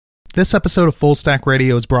This episode of Full Stack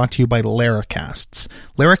Radio is brought to you by Laracasts.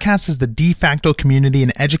 Laracast is the de facto community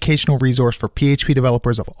and educational resource for PHP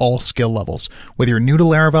developers of all skill levels. Whether you're new to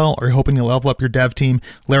Laravel or you're hoping to level up your dev team,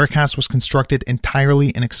 Laracast was constructed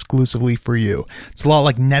entirely and exclusively for you. It's a lot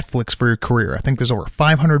like Netflix for your career. I think there's over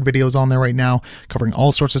 500 videos on there right now covering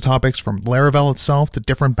all sorts of topics from Laravel itself to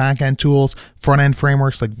different backend tools, front-end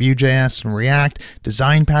frameworks like Vue.js and React,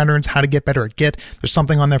 design patterns, how to get better at Git. There's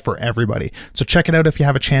something on there for everybody. So check it out if you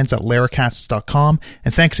have a chance at Laracasts.com.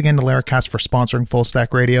 And thanks again to Laracast for sponsoring Full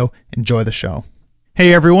Stack Radio. Enjoy the show.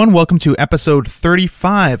 Hey everyone, welcome to episode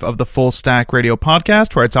 35 of the Full Stack Radio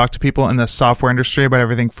podcast, where I talk to people in the software industry about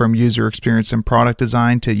everything from user experience and product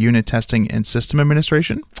design to unit testing and system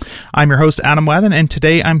administration. I'm your host, Adam Wathen, and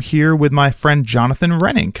today I'm here with my friend Jonathan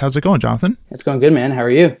Renning. How's it going, Jonathan? It's going good, man. How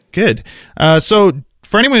are you? Good. So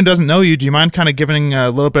for anyone who doesn't know you, do you mind kind of giving a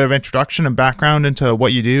little bit of introduction and background into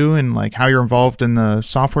what you do and like how you're involved in the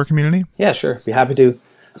software community? Yeah, sure. Be happy to.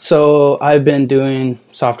 So I've been doing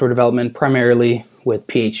software development primarily with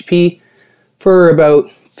PHP for about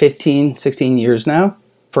 15, 16 years now.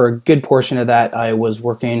 For a good portion of that, I was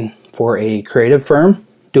working for a creative firm,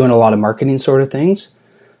 doing a lot of marketing sort of things.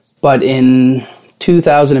 But in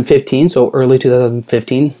 2015, so early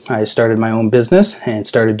 2015, I started my own business and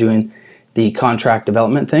started doing the contract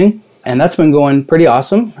development thing. And that's been going pretty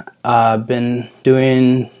awesome. I've been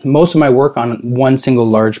doing most of my work on one single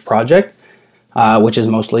large project, which is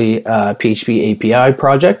mostly a PHP API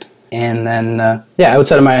project. And then,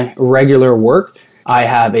 outside of my regular work, I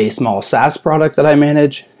have a small SaaS product that I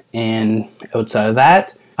manage. And outside of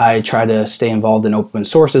that, I try to stay involved in open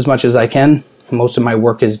source as much as I can. Most of my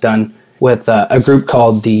work is done with a group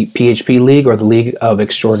called the PHP League, or the League of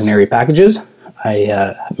Extraordinary Packages.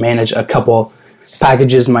 I manage a couple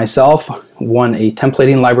packages myself, one a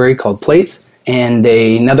templating library called Plates, and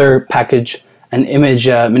another package, an image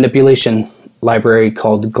manipulation library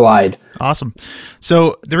called Glide. Awesome.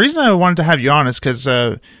 So the reason I wanted to have you on is because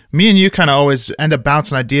me and you kind of always end up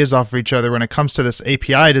bouncing ideas off of each other when it comes to this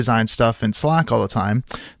API design stuff in Slack all the time.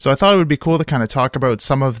 So I thought it would be cool to kind of talk about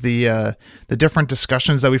some of the different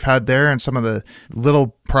discussions that we've had there and some of the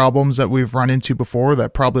little problems that we've run into before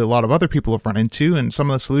that probably a lot of other people have run into, and some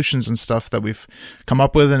of the solutions and stuff that we've come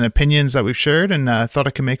up with and opinions that we've shared, and I thought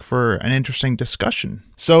it could make for an interesting discussion.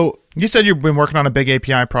 So you said you've been working on a big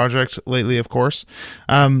API project lately, of course.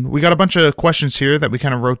 We got a bunch of questions here that we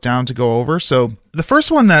kind of wrote down to go over. So the first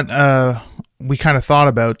one that we kind of thought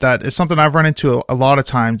about that is something I've run into a lot of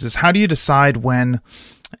times is how do you decide when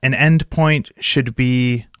an endpoint should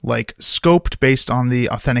be like scoped based on the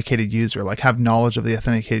authenticated user, like have knowledge of the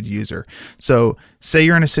authenticated user. So say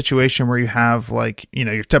you're in a situation where you have like, you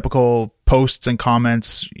know, your typical posts and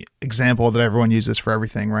comments example that everyone uses for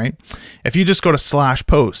everything, right? If you just go to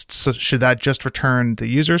 /posts, so should that just return the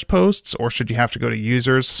user's posts, or should you have to go to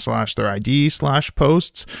users/their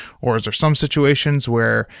ID/posts? Or is there some situations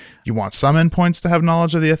where you want some endpoints to have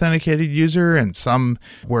knowledge of the authenticated user and some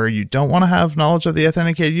where you don't want to have knowledge of the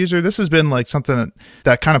authenticated user? This has been like something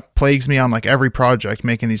that kind of plagues me on like every project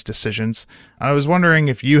making these decisions. I was wondering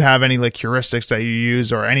if you have any like heuristics that you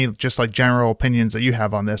use or any just like general opinions that you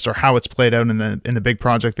have on this or how it's played out in the big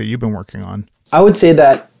project that you've been working on. I would say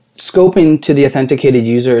that scoping to the authenticated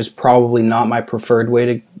user is probably not my preferred way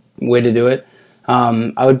to do it.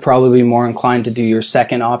 I would probably be more inclined to do your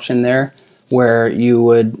second option there, where you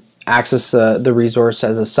would access the resource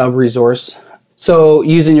as a sub-resource. So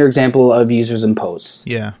using your example of users and posts.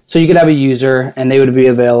 Yeah. So you could have a user and they would be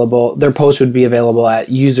available, their post would be available at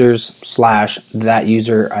users/that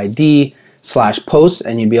user ID/posts,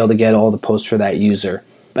 and you'd be able to get all the posts for that user.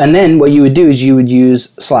 And then what you would do is you would use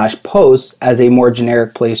 /posts as a more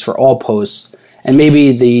generic place for all posts. And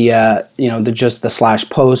maybe the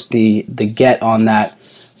 /post, the get on that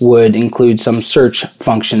would include some search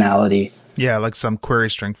functionality. Yeah, like some query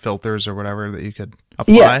string filters or whatever that you could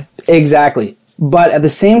apply. Yeah, exactly. But at the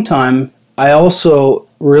same time, I also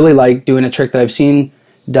really like doing a trick that I've seen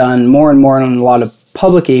done more and more on a lot of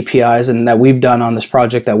public APIs and that we've done on this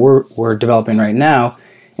project that we're developing right now,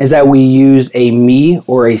 is that we use a me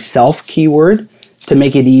or a self keyword to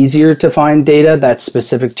make it easier to find data that's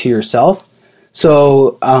specific to yourself.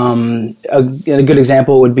 So a good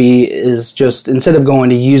example is just instead of going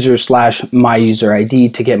to user/my user ID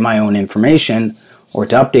to get my own information or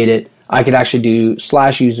to update it, I could actually do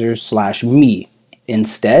 /users/me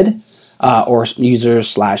instead, or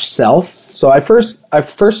users/self. So I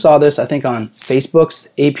first saw this, I think, on Facebook's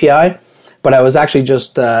API, but I was actually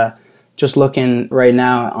just looking right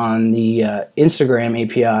now on the Instagram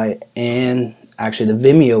API and actually the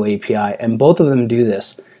Vimeo API, and both of them do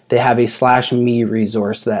this. They have a /me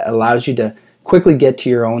resource that allows you to quickly get to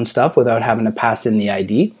your own stuff without having to pass in the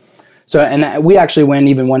ID. So, and we actually went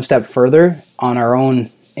even one step further on our own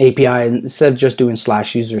API. Instead of just doing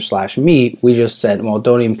 /user/me, we just said, well,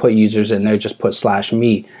 don't even put users in there, just put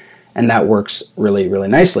 /me. And that works really, really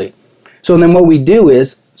nicely. So then what we do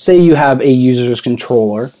is, say you have a user's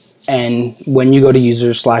controller, and when you go to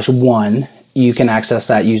users/1, you can access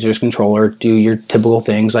that user's controller, do your typical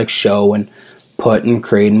things like show and put and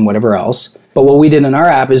create and whatever else. But what we did in our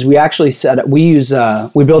app is we actually we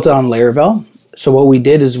built it on Laravel. So what we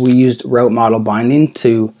did is we used route model binding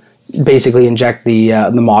to basically inject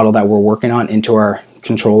the model that we're working on into our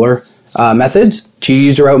controller methods. Do you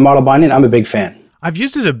use route model binding? I'm a big fan. I've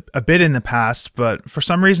used it a bit in the past, but for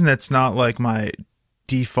some reason it's not like my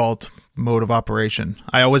default mode of operation.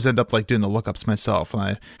 I always end up like doing the lookups myself, and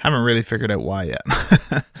I haven't really figured out why yet.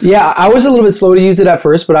 Yeah, I was a little bit slow to use it at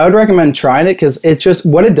first, but I would recommend trying it because it just,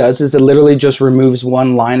 what it does is it literally just removes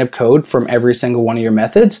one line of code from every single one of your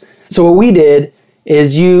methods. So what we did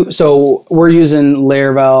is we're using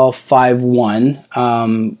Laravel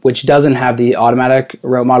 5.1, which doesn't have the automatic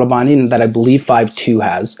route model binding that I believe 5.2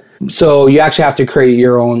 has. So you actually have to create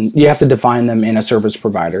your own, you have to define them in a service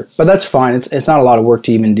provider, but that's fine. It's not a lot of work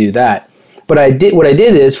to even do that. But what I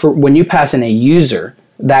did is, for when you pass in a user,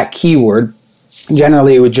 that keyword,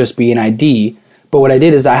 generally it would just be an ID. But what I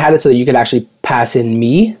did is I had it so that you could actually pass in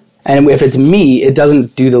me. And if it's me, it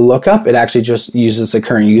doesn't do the lookup. It actually just uses the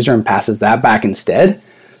current user and passes that back instead.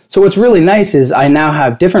 So what's really nice is I now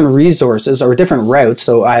have different resources or different routes.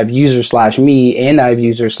 So I have user/me and I have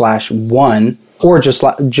user/1 or just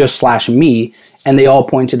 /me, and they all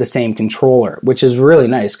point to the same controller, which is really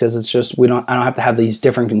nice because it's just I don't have to have these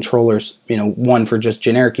different controllers, one for just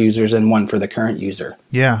generic users and one for the current user.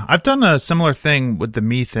 Yeah, I've done a similar thing with the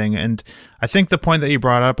me thing, and I think the point that you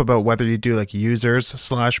brought up about whether you do like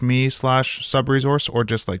users/me/subresource or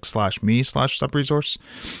just like /me/subresource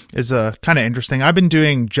is kind of interesting. I've been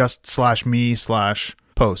doing just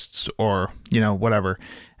 /me/posts or whatever,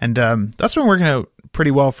 and that's been working out pretty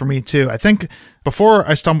well for me too. I think before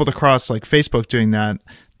I stumbled across like Facebook doing that,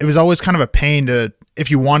 it was always kind of a pain if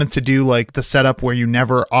you wanted to do like the setup where you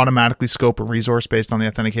never automatically scope a resource based on the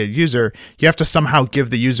authenticated user, you have to somehow give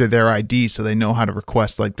the user their ID so they know how to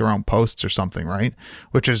request like their own posts or something, right?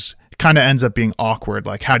 Which is kind of ends up being awkward.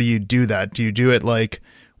 Like, how do you do that? Do you do it like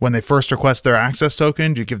when they first request their access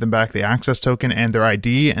token? Do you give them back the access token and their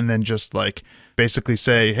ID and then just like basically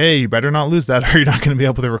say, hey, you better not lose that or you're not going to be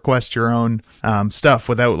able to request your own stuff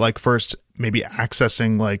without like first maybe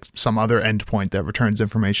accessing like some other endpoint that returns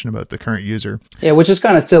information about the current user? Yeah, which is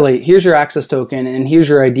kind of silly. Here's your access token and here's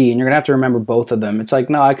your ID, and you're going to have to remember both of them. It's like,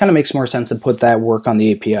 no, it kind of makes more sense to put that work on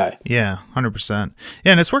the API. Yeah, 100%.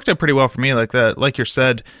 Yeah, and it's worked out pretty well for me. Like you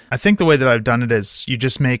said, I think the way that I've done it is you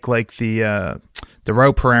just make like the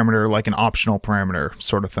route parameter like an optional parameter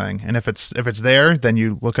sort of thing. And if it's there, then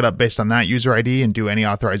you look it up based on that user ID and do any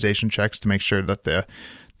authorization checks to make sure that the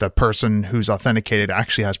person who's authenticated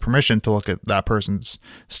actually has permission to look at that person's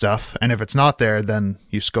stuff. And if it's not there, then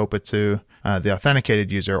you scope it to the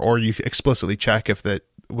authenticated user, or you explicitly check if that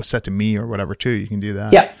was set to me or whatever too. You can do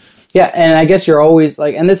that. Yeah. And I guess you're always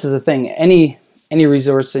like, and this is the thing, any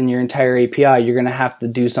resource in your entire API, you're going to have to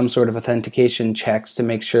do some sort of authentication checks to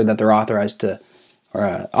make sure that they're authorized to,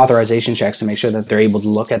 or authorization checks to make sure that they're able to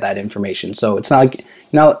look at that information. So it's not like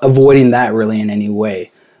you're not avoiding that really in any way.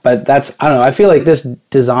 But I don't know, I feel like this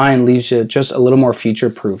design leaves you just a little more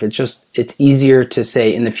future-proof. It's easier to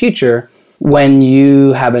say in the future when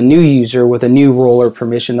you have a new user with a new role or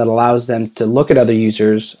permission that allows them to look at other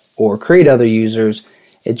users or create other users,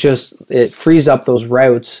 it frees up those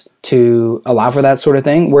routes to allow for that sort of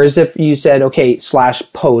thing. Whereas if you said, okay,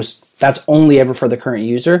 /post, that's only ever for the current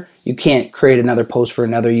user. You can't create another post for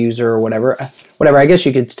another user or whatever. I guess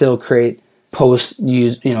you could still create post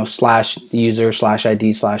use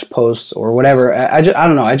 /user/ID/posts or whatever. I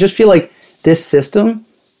don't know. I just feel like this system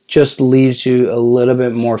just leaves you a little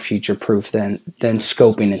bit more future proof than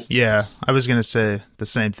scoping it. Yeah, I was gonna say the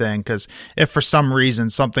same thing, because if for some reason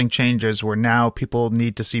something changes where now people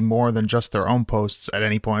need to see more than just their own posts at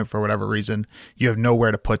any point for whatever reason, you have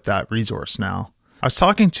nowhere to put that resource now. I was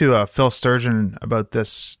talking to Phil Sturgeon about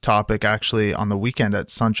this topic actually on the weekend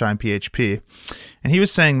at Sunshine PHP, and he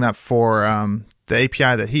was saying that for the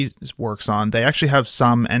API that he works on, they actually have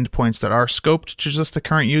some endpoints that are scoped to just the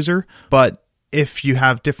current user, but if you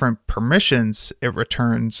have different permissions, it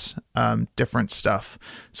returns different stuff.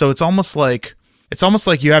 So it's almost like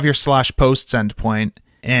you have your /posts endpoint,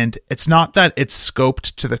 and it's not that it's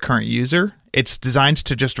scoped to the current user. it's designed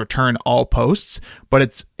to just return all posts, but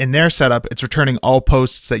it's in their setup, it's returning all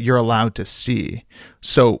posts that you're allowed to see.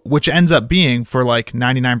 So, which ends up being for like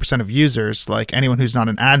 99% of users, like anyone who's not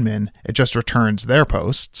an admin, it just returns their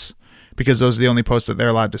posts because those are the only posts that they're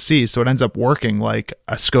allowed to see. So it ends up working like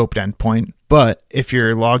a scoped endpoint. But if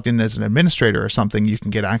you're logged in as an administrator or something, you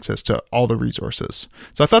can get access to all the resources.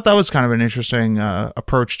 So I thought that was kind of an interesting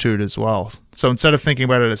approach to it as well. So instead of thinking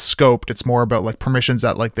about it as scoped, it's more about like permissions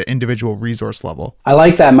at like the individual resource level. I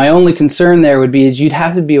like that. My only concern there would be is you'd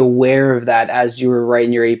have to be aware of that as you were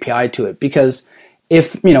writing your API to it, because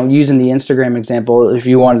if, using the Instagram example, if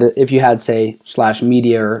you had say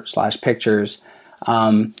 /media or /pictures,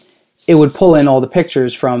 it would pull in all the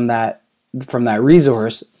pictures from that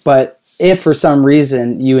resource. But if for some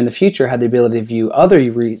reason you in the future had the ability to view other,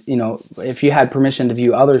 if you had permission to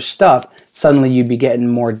view other stuff, suddenly you'd be getting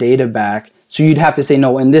more data back. So you'd have to say,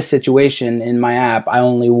 no, in this situation in my app, I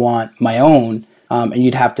only want my own, and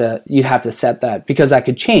you'd have to set that, because that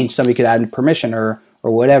could change. Somebody could add permission or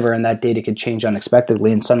whatever, and that data could change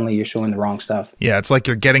unexpectedly, and suddenly you're showing the wrong stuff. Yeah, it's like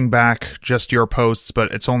you're getting back just your posts,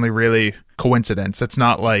 but it's only really coincidence. It's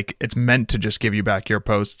not like it's meant to just give you back your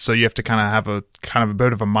posts. So you have to kind of have a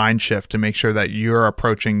bit of a mind shift to make sure that you're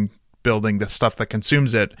approaching building the stuff that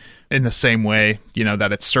consumes it in the same way,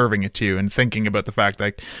 that it's serving it to you, and thinking about the fact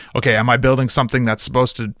like, okay, am I building something that's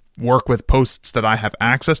supposed to work with posts that I have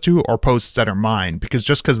access to or posts that are mine? Because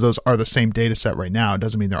just because those are the same data set right now, it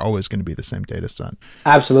doesn't mean they're always going to be the same data set.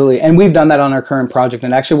 Absolutely. And we've done that on our current project,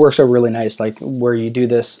 and it actually works out really nice, like where you do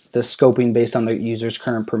this scoping based on the user's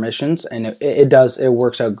current permissions, and it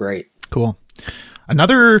works out great. Cool.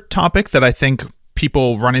 Another topic that I think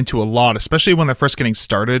people run into a lot, especially when they're first getting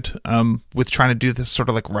started with trying to do this sort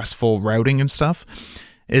of like RESTful routing and stuff,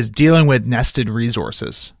 is dealing with nested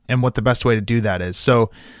resources and what the best way to do that is.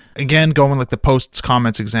 So again, going like the posts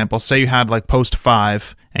comments example, say you had like post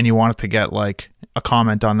 5 and you wanted to get like a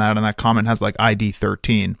comment on that, and that comment has like ID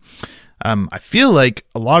 13. I feel like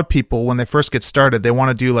a lot of people, when they first get started, they want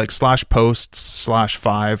to do like /posts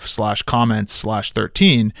 /5 /comments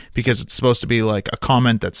 /13 because it's supposed to be like a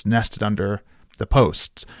comment that's nested under the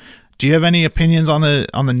posts. Do you have any opinions on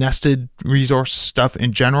the nested resource stuff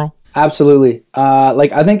in general? Absolutely.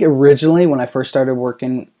 I think originally when I first started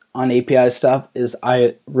working on API stuff, is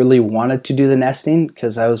I really wanted to do the nesting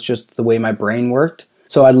because that was just the way my brain worked.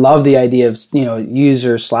 So I love the idea of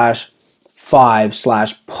user /5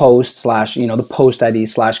 /post / the post ID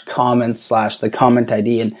 /comments / the comment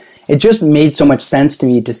ID, and it just made so much sense to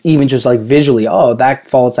me to even just like visually, oh, that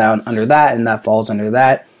falls out under that and that falls under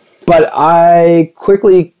that. But I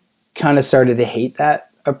quickly kind of started to hate that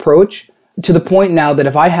approach, to the point now that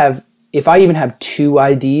if I even have 2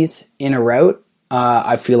 IDs in a route,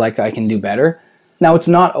 I feel like I can do better. Now, it's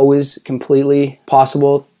not always completely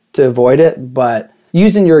possible to avoid it, but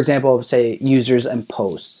using your example of, say, users and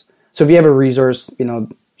posts. So if you have a resource,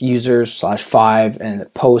 users /5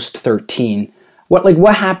 and post 13,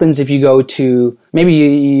 what happens if you go to, maybe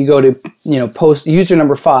you go to, post user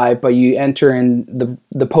number 5, but you enter in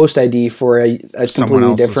the post ID for a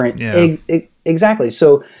completely different. Yeah. Exactly.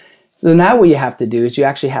 So now what you have to do is you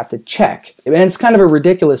actually have to check. And it's kind of a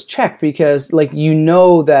ridiculous check because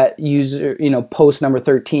that user, post number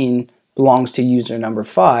 13 belongs to user number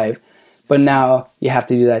 5. But now you have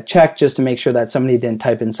to do that check just to make sure that somebody didn't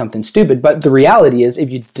type in something stupid. But the reality is if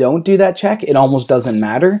you don't do that check, it almost doesn't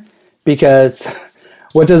matter, because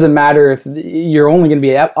what does it matter if you're only going to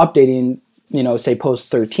be updating, say post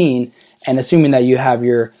 13, and assuming that you have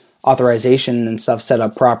your authorization and stuff set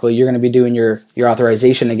up properly, you're going to be doing your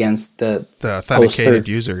authorization against the authenticated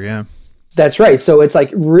user. Yeah, that's right. So it's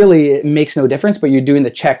like really it makes no difference, but you're doing the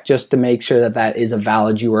check just to make sure that is a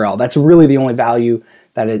valid URL. That's really the only value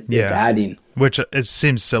that it's adding. Which it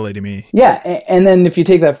seems silly to me. Yeah, and then if you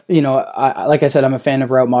take that, like I said, I'm a fan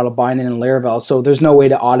of route model binding and Laravel, so there's no way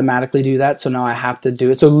to automatically do that. So now I have to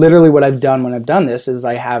do it. So literally, what I've done when I've done this is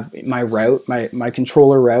I have my route, my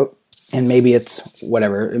controller route, and maybe it's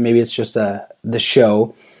whatever. Maybe it's just the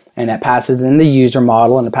show, and it passes in the user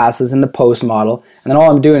model and it passes in the post model, and then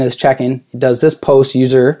all I'm doing is checking: does this post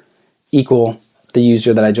user equal the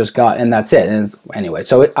user that I just got? And that's it. And anyway,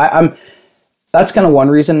 so that's kind of one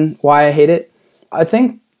reason why I hate it. I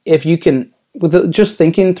think if you can, just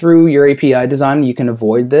thinking through your API design, you can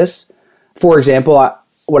avoid this. For example,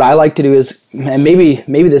 what I like to do is, and maybe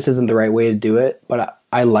this isn't the right way to do it, but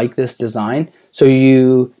I like this design. So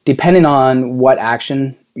depending on what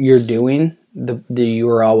action you're doing, the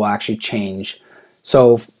URL will actually change.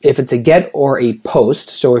 So if it's a get or a post,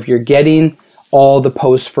 so if you're getting all the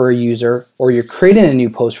posts for a user or you're creating a new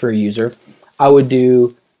post for a user, I would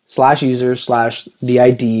do slash user slash the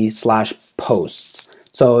ID slash posts.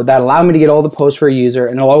 So that allowed me to get all the posts for a user,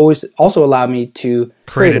 and it'll always also allow me to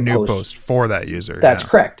create a new post for that user. That's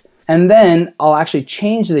correct. And then I'll actually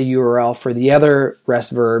change the URL for the other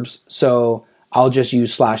REST verbs. So I'll just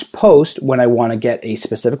use slash post when I want to get a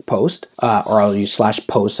specific post, or I'll use slash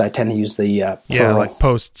posts. I tend to use the plural. like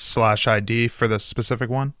post slash ID for the specific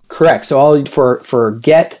one. Correct. So I'll for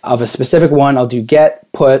get of a specific one, I'll do get,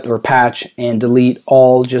 put, or patch, and delete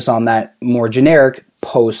all just on that more generic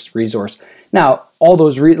post resource. Now, all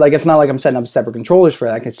those it's not like I'm setting up separate controllers for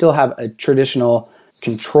that. I can still have a traditional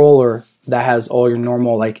controller that has all your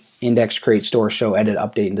normal like index, create, store, show, edit,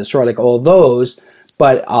 update, and destroy, like all those.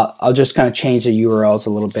 But I'll just kind of change the URLs a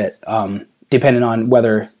little bit, depending on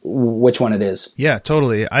which one it is. Yeah,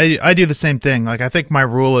 totally. I do the same thing. Like, I think my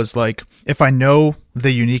rule is like, if I know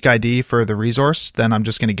the unique ID for the resource, then I'm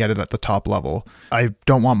just going to get it at the top level. I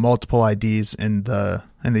don't want multiple IDs in the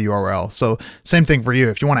URL. So same thing for you.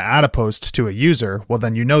 If you want to add a post to a user, well,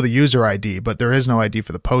 then you know the user ID, but there is no ID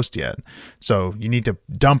for the post yet. So you need to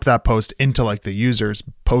dump that post into like the user's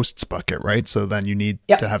posts bucket, right? So then you need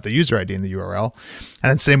to have the user ID in the URL.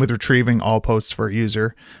 And then same with retrieving all posts for a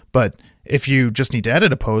user. But if you just need to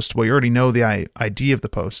edit a post, well, you already know the ID of the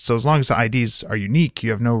post. So as long as the IDs are unique,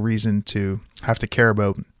 you have no reason to have to care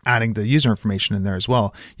about adding the user information in there as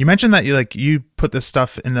well. You mentioned that you put this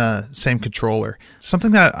stuff in the same controller.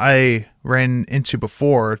 Something that I ran into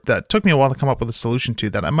before that took me a while to come up with a solution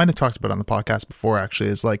to, that I might have talked about on the podcast before actually,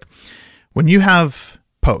 is like when you have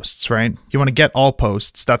posts, right? You want to get all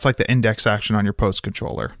posts. That's like the index action on your post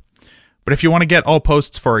controller. But if you want to get all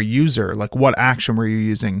posts for a user, like what action were you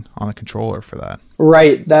using on the controller for that?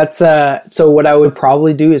 Right. That's so what I would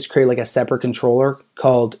probably do is create like a separate controller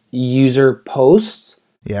called user posts.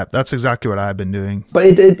 Yeah, that's exactly what I've been doing. But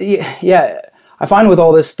I find with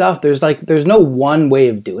all this stuff, there's no one way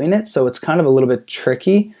of doing it, so it's kind of a little bit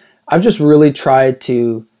tricky. I've really tried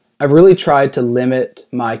to limit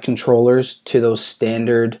my controllers to those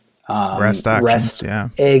standard REST actions. Yeah,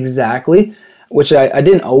 exactly. Which I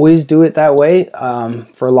didn't always do it that way.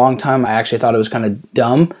 For a long time, I actually thought it was kind of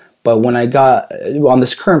dumb. But when I got on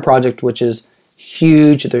this current project, which is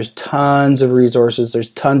huge, there's tons of resources,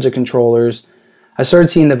 there's tons of controllers, I started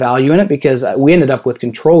seeing the value in it, because we ended up with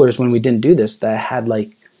controllers when we didn't do this that had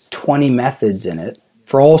like 20 methods in it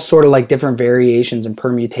for all sort of like different variations and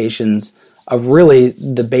permutations of really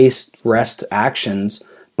the base REST actions,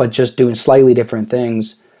 but just doing slightly different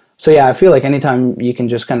things. So yeah, I feel like anytime you can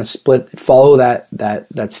just kind of follow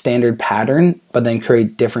that standard pattern, but then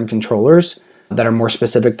create different controllers that are more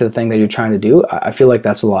specific to the thing that you're trying to do, I feel like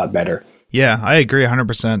that's a lot better. Yeah, I agree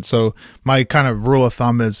 100%. So my kind of rule of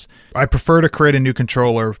thumb is I prefer to create a new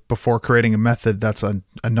controller before creating a method that's a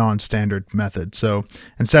non-standard method. So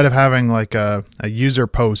instead of having like a user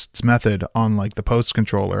posts method on like the post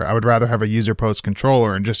controller, I would rather have a user post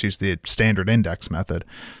controller and just use the standard index method.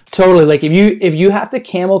 Totally. Like if you have to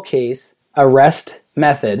camel case a REST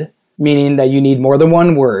method, meaning that you need more than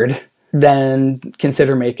one word, then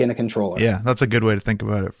consider making a controller. Yeah, that's a good way to think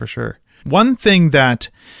about it for sure. One thing that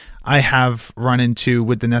I have run into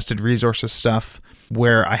with the nested resources stuff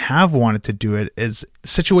where I have wanted to do it is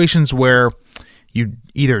situations where you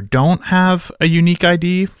either don't have a unique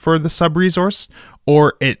ID for the sub resource,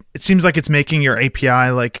 or it seems like it's making your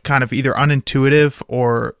API like kind of either unintuitive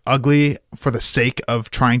or ugly for the sake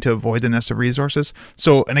of trying to avoid the nested resources.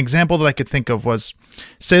 So an example that I could think of was,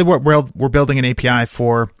 say we're building an API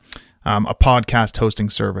for a podcast hosting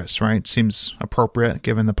service, right? Seems appropriate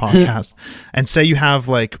given the podcast. And say you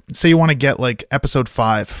want to get like episode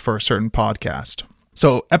 5 for a certain podcast.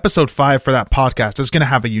 So episode 5 for that podcast is going to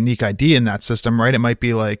have a unique ID in that system, right? It might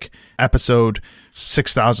be like episode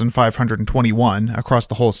 6,521 across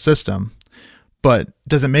the whole system. But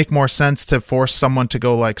does it make more sense to force someone to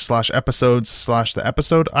go like /episodes/ the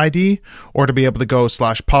episode ID, or to be able to go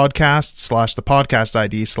 /podcast/ the podcast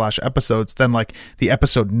ID /episodes, then like the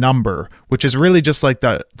episode number, which is really just like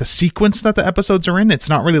the sequence that the episodes are in? It's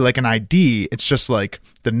not really like an ID. It's just like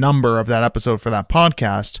the number of that episode for that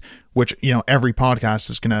podcast, which, every podcast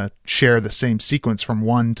is going to share the same sequence from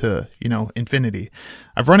 1 to, infinity.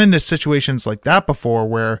 I've run into situations like that before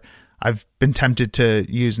where I've been tempted to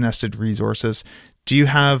use nested resources. Do you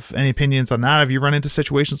have any opinions on that? Have you run into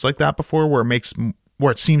situations like that before where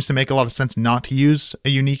it seems to make a lot of sense not to use a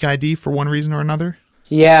unique ID for one reason or another?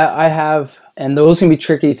 Yeah, I have, and those can be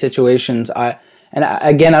tricky situations. I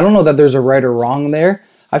don't know that there's a right or wrong there.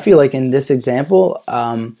 I feel like in this example,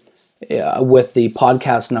 with the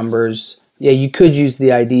podcast numbers, you could use the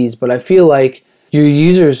IDs, but I feel like your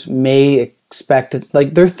users may expect it,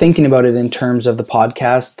 like they're thinking about it in terms of the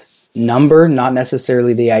podcast number, not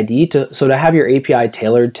necessarily the ID. So to have your API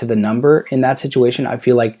tailored to the number in that situation, I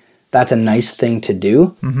feel like that's a nice thing to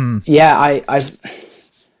do. Mm-hmm. Yeah,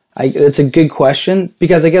 it's a good question,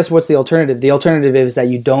 because I guess what's the alternative? The alternative is that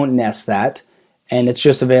you don't nest that and it's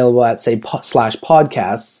just available at, say,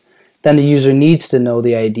 /podcasts. Then the user needs to know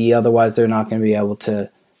the ID, otherwise they're not going to be able to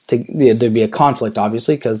there'd be a conflict,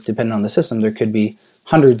 obviously, because depending on the system, there could be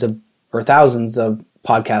hundreds of or thousands of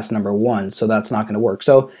podcast number one, so that's not going to work.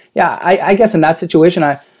 So yeah, I guess in that situation,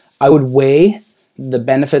 I would weigh the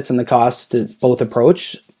benefits and the costs to both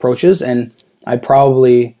approaches, and I'd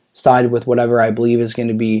probably side with whatever I believe is going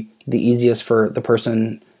to be the easiest for the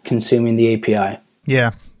person consuming the API.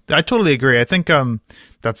 Yeah, I totally agree. I think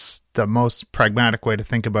that's the most pragmatic way to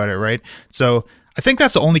think about it, right? So I think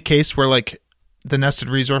that's the only case where like the nested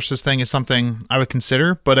resources thing is something I would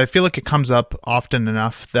consider, but I feel like it comes up often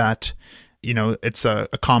enough that, you know, it's a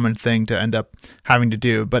common thing to end up having to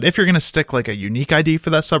do. But if you're going to stick like a unique ID for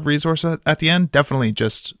that sub resource at the end, definitely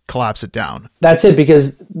just collapse it down. That's it,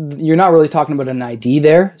 because you're not really talking about an ID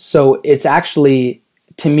there. So it's actually,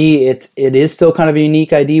 to me, it is still kind of a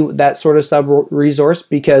unique ID, that sort of sub resource,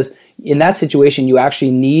 because in that situation, you actually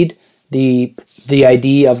need the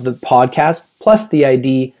ID of the podcast plus the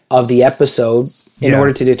ID of the episode in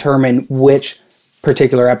order to determine which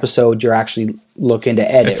particular episode you're actually looking to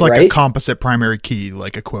edit. It's like right? a composite primary key,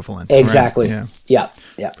 like equivalent. Exactly. Right? Yeah.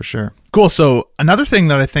 For sure. Cool. So another thing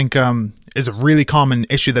that I think is a really common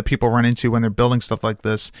issue that people run into when they're building stuff like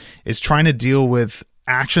this is trying to deal with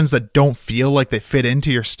actions that don't feel like they fit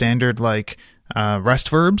into your standard like REST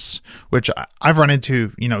verbs, which I've run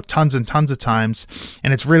into, you know, tons and tons of times,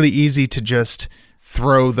 and it's really easy to just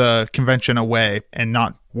throw the convention away and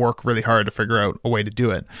not work really hard to figure out a way to do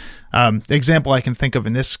it. The example I can think of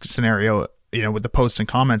in this scenario, you know, with the posts and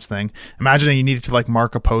comments thing, imagine that you needed to like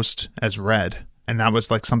mark a post as read, and that was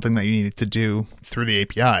like something that you needed to do through the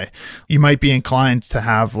API. You might be inclined to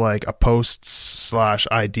have like a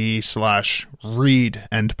posts/ID/read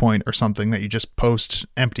endpoint or something that you just post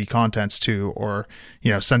empty contents to, or,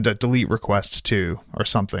 you know, send a delete request to or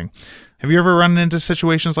something. Have you ever run into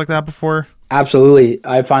situations like that before? Absolutely.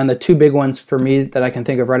 I find the two big ones for me that I can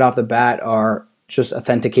think of right off the bat are just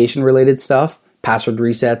authentication related stuff, password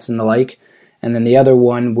resets and the like. And then the other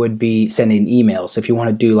one would be sending emails. If you want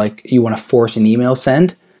to do like, you want to force an email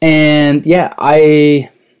send. And yeah, I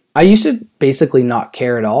used to basically not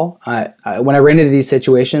care at all. When I ran into these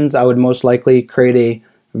situations, I would most likely create a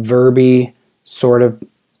verby sort of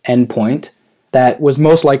endpoint that was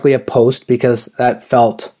most likely a post, because that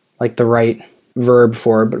felt like the right verb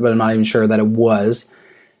for it, but I'm not even sure that it was.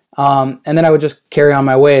 And then I would just carry on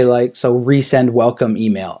my way, like, so resend welcome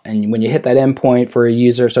email. And when you hit that endpoint for a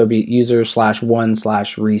user, so it'd be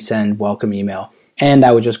user/1/resend welcome email. And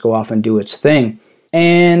that would just go off and do its thing.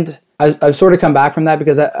 And I've sort of come back from that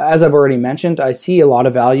because, as I've already mentioned, I see a lot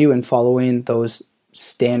of value in following those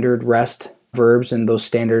standard REST verbs and those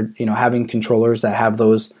standard, you know, having controllers that have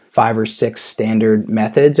those 5 or 6 standard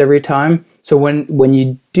methods every time. So when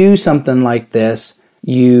you do something like this,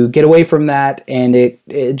 you get away from that, and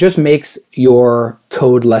it just makes your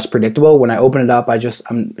code less predictable. When I open it up,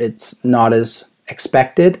 it's not as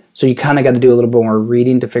expected. So you kind of got to do a little bit more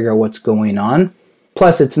reading to figure out what's going on.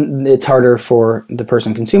 Plus, it's harder for the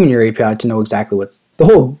person consuming your API to know exactly what's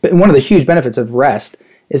one of the huge benefits of REST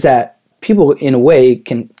is that people, in a way,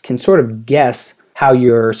 can sort of guess how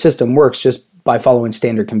your system works just by following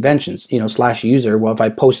standard conventions. You know, /user. Well, if I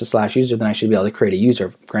post a /user, then I should be able to create a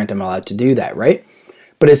user. Grant I'm allowed to do that, right?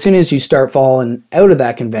 But as soon as you start falling out of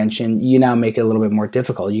that convention, you now make it a little bit more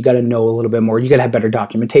difficult. You got to know a little bit more. You got to have better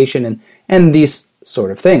documentation and these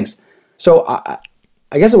sort of things. So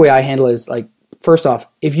I guess the way I handle it is, like, first off,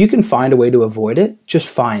 if you can find a way to avoid it,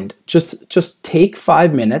 just take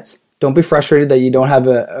 5 minutes. Don't be frustrated that you don't have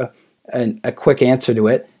a quick answer to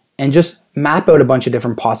it, and just map out a bunch of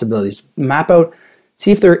different possibilities.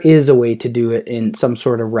 See if there is a way to do it in some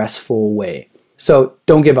sort of RESTful way. So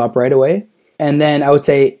don't give up right away. And then I would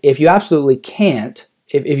say, if you absolutely can't,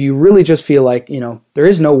 if you really just feel like, you know, there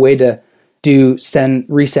is no way to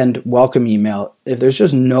resend welcome email, if there's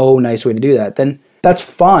just no nice way to do that, then that's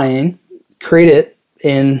fine. Create it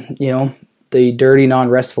in, you know, the dirty,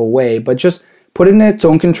 non-RESTful way, but just put it in its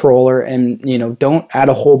own controller, and, you know, don't add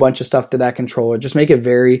a whole bunch of stuff to that controller. Just make it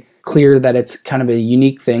very clear that it's kind of a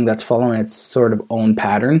unique thing that's following its sort of own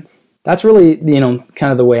pattern. That's really, you know,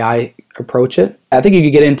 kind of the way I approach it. I think you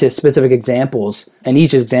could get into specific examples, and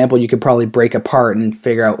each example you could probably break apart and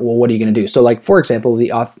figure out, well, what are you going to do? So, like, for example,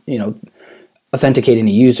 authenticating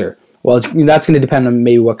a user. Well, that's going to depend on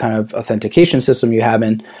maybe what kind of authentication system you have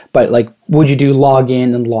in, but, like, would you do log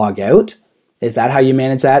in and log out? Is that how you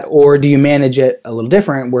manage that? Or do you manage it a little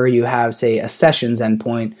different where you have, say, a sessions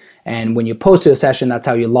endpoint, and when you post to a session, that's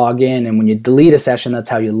how you log in, and when you delete a session, that's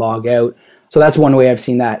how you log out? So that's one way I've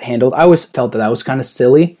seen that handled. I always felt that was kind of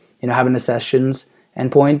silly, having a sessions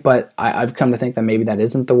endpoint, but I've come to think that maybe that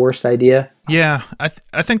isn't the worst idea. Yeah,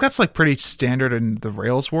 I think that's like pretty standard in the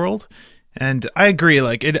Rails world. And I agree,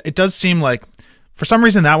 like it does seem like for some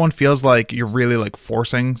reason that one feels like you're really like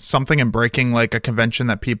forcing something and breaking like a convention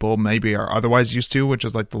that people maybe are otherwise used to, which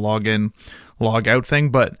is like the login, log out thing.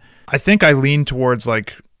 But I think I lean towards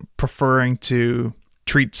like preferring to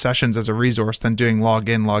treat sessions as a resource than doing log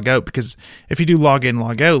in, log out, because if you do log in,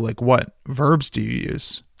 log out, like what verbs do you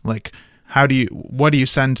use? Like what do you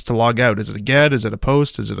send to log out? Is it a get? Is it a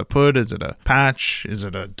post? Is it a put? Is it a patch? Is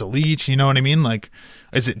it a delete? You know what I mean? Like,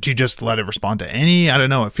 do you just let it respond to any? I don't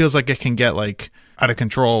know. It feels like it can get like out of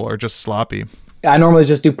control or just sloppy. I normally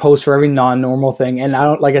just do posts for every non-normal thing. And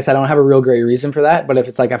like I said, I don't have a real great reason for that. But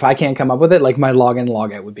if I can't come up with it, like my login,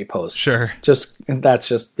 log out would be posts. Sure.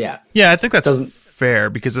 Yeah. Yeah, I think that's fair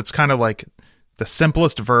because it's kind of like the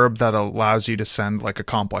simplest verb that allows you to send like a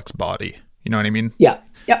complex body. You know what I mean? Yeah.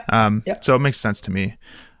 So it makes sense to me.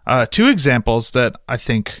 Two examples that I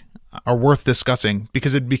think are worth discussing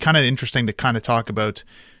because it'd be kind of interesting to kind of talk about,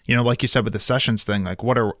 like you said with the sessions thing, like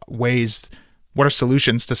what are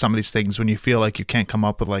solutions to some of these things when you feel like you can't come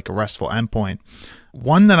up with like a RESTful endpoint.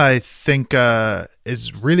 One that I think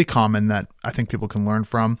is really common that I think people can learn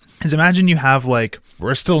from is imagine you have like,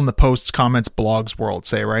 we're still in the posts, comments, blogs world,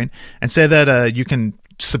 say, right? And say that you can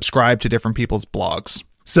subscribe to different people's blogs.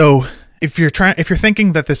 So if you're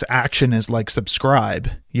thinking that this action is like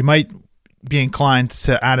subscribe, you might be inclined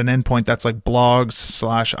to add an endpoint that's like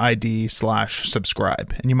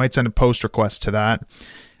blogs/id/subscribe, and you might send a post request to that.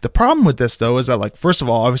 The problem with this though is that like, first of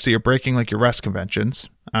all, obviously you're breaking like your REST conventions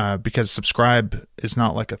because subscribe is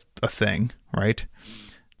not like a thing, right?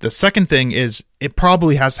 The second thing is it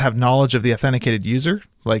probably has to have knowledge of the authenticated user.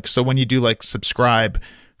 Like, so when you do like subscribe,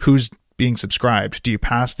 who's being subscribed? Do you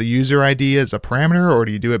pass the user ID as a parameter, or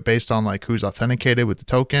do you do it based on like who's authenticated with the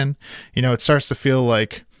token? It starts to feel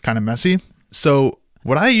like kind of messy. So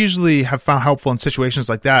what I usually have found helpful in situations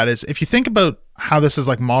like that is if you think about how this is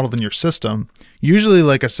like modeled in your system, usually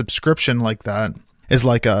like a subscription like that is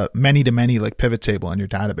like a many-to-many like pivot table in your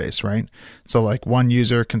database, right? So like one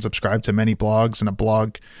user can subscribe to many blogs and a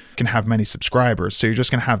blog can have many subscribers. So you're just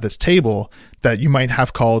going to have this table that you might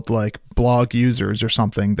have called like blog users or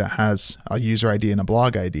something that has a user ID and a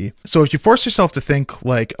blog ID. So if you force yourself to think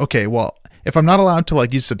like, okay, well, if I'm not allowed to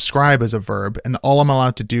like use subscribe as a verb and all I'm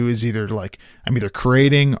allowed to do is I'm either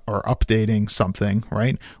creating or updating something,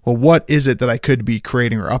 right? Well, what is it that I could be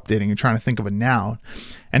creating or updating and trying to think of a noun?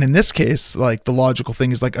 And in this case, like the logical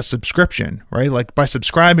thing is like a subscription, right? Like by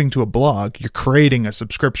subscribing to a blog, you're creating a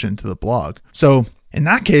subscription to the blog. So in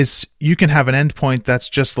that case, you can have an endpoint that's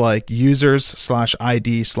just like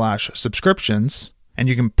users/id/subscriptions, and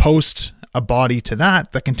you can post a body to that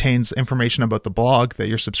contains information about the blog that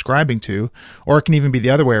you're subscribing to, or it can even be the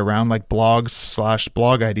other way around, like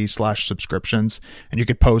blogs/blog ID/subscriptions, and you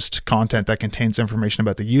could post content that contains information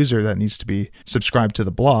about the user that needs to be subscribed to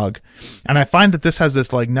the blog. And I find that this has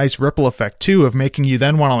this like nice ripple effect too of making you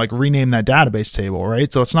then want to like rename that database table,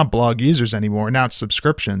 right? So it's not blog users anymore, now it's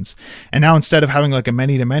subscriptions. And now instead of having like a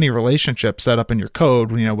many-to-many relationship set up in your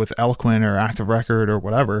code, with Eloquent or Active Record or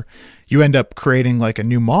whatever, you end up creating like a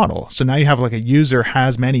new model. So now you have like a user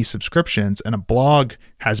has many subscriptions and a blog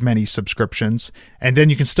has many subscriptions. And then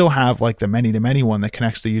you can still have like the many-to-many one that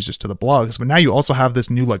connects the users to the blogs. But now you also have this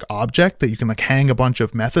new like object that you can like hang a bunch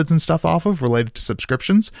of methods and stuff off of related to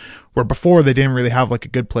subscriptions, where before they didn't really have like a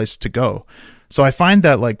good place to go. So I find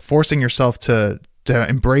that like forcing yourself to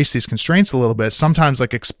embrace these constraints a little bit sometimes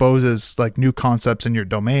like exposes like new concepts in your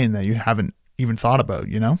domain that you haven't even thought about,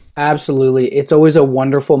 Absolutely. It's always a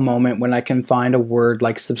wonderful moment when I can find a word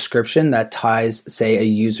like subscription that ties, say, a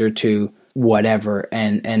user to whatever.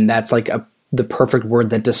 And that's like the perfect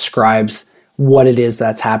word that describes what it is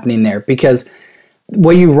that's happening there. Because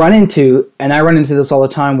what you run into, and I run into this all the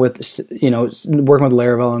time with, working with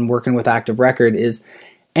Laravel and working with Active Record, is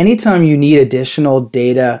anytime you need additional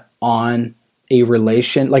data on a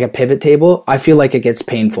relation, like a pivot table, I feel like it gets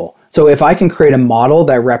painful. So if I can create a model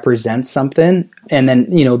that represents something, and then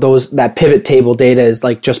that pivot table data is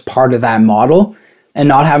like just part of that model, and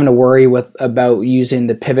not having to worry about using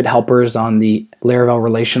the pivot helpers on the Laravel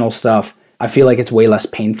relational stuff, I feel like it's way less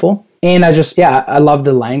painful. And I love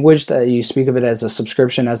the language that you speak of it as a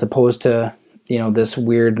subscription as opposed to this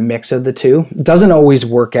weird mix of the two. It doesn't always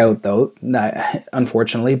work out though,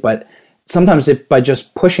 unfortunately, but sometimes by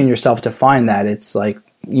just pushing yourself to find that, it's like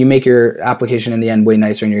you make your application in the end way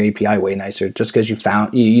nicer and your API way nicer just because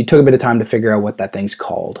you took a bit of time to figure out what that thing's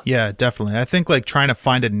called. Yeah, definitely. I think like trying to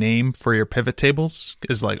find a name for your pivot tables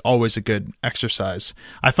is like always a good exercise.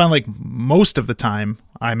 I find like most of the time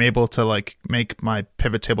I'm able to like make my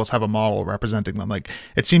pivot tables have a model representing them. Like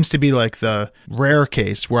it seems to be like the rare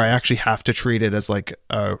case where I actually have to treat it as like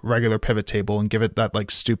a regular pivot table and give it that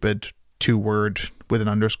like stupid 2-word with an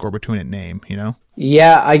underscore between it name, you know?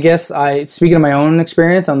 Yeah, I guess speaking of my own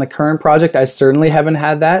experience on the current project, I certainly haven't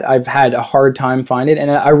had that. I've had a hard time finding it.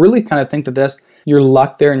 And I really kind of think that your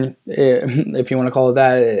luck there, and if you want to call it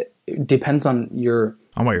that, it depends on your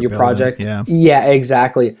project. Yeah,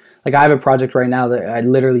 exactly. Like I have a project right now that I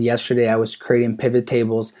literally yesterday I was creating pivot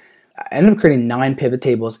tables. I ended up creating 9 pivot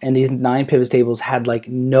tables, and these 9 pivot tables had like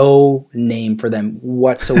no name for them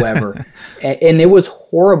whatsoever. and it was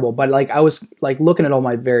horrible, but like I was like looking at all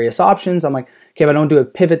my various options. I'm like, okay, if I don't do a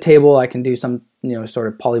pivot table, I can do some, sort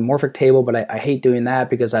of polymorphic table, but I hate doing that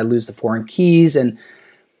because I lose the foreign keys. And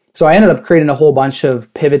so I ended up creating a whole bunch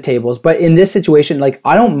of pivot tables. But in this situation, like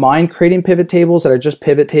I don't mind creating pivot tables that are just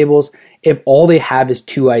pivot tables if all they have is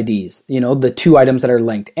 2 IDs, the 2 items that are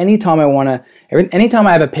linked. Anytime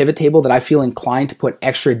I have a pivot table that I feel inclined to put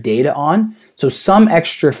extra data on, so some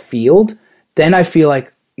extra field, then I feel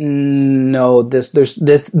like, no, this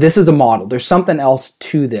is a model. There's something else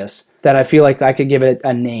to this that I feel like I could give it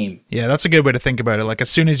a name. Yeah, that's a good way to think about it. Like as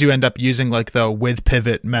soon as you end up using like the with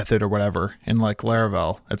pivot method or whatever in like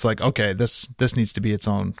Laravel, it's like, okay, this needs to be its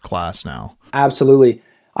own class now. Absolutely.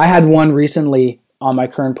 I had one recently on my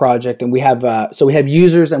current project, and we have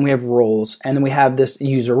users and we have roles, and then we have this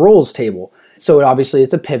user roles table. So obviously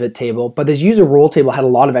it's a pivot table, but this user role table had a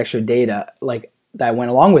lot of extra data like that went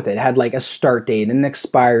along with it. It had like a start date and an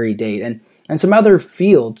expiry date and some other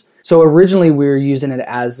fields. So originally we were using it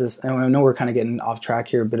as this, and I know we're kind of getting off track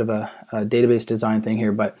here, a bit of a database design thing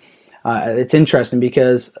here, but it's interesting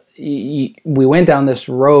because we went down this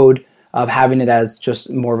road of having it as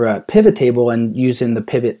just more of a pivot table and using the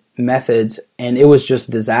pivot methods, and it was just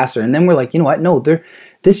a disaster. And then we're like, you know what? No,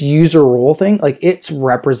 this user role thing, like it's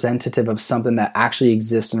representative of something that actually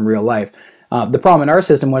exists in real life. The problem in our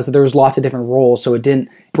system was that there was lots of different roles, so it didn't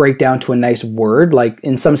break down to a nice word. Like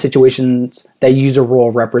in some situations, that user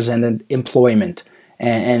role represented employment,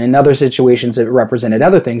 and in other situations, it represented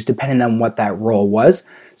other things depending on what that role was.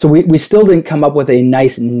 So we still didn't come up with a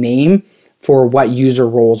nice name for what user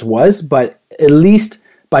roles was, but at least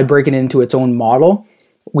by breaking it into its own model,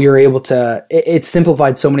 we were able to, it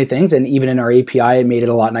simplified so many things, and even in our API, it made it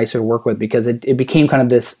a lot nicer to work with because it became kind of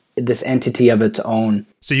this entity of its own.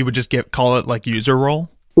 So you would just call it like user role?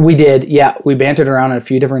 We did, yeah. We bantered around on a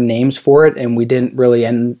few different names for it, and we didn't really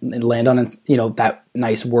land on that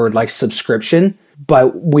nice word like subscription.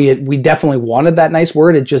 But we definitely wanted that nice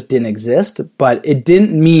word. It just didn't exist. But it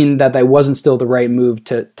didn't mean that wasn't still the right move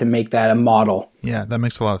to make that a model. Yeah, that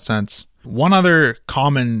makes a lot of sense. One other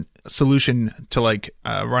common solution to like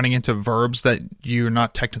running into verbs that you're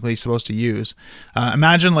not technically supposed to use.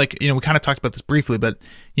 Imagine like, we kind of talked about this briefly, but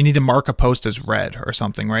you need to mark a post as read or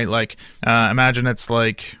something, right? Like imagine it's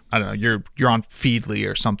like, I don't know, you're on Feedly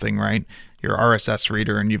or something, right? Your RSS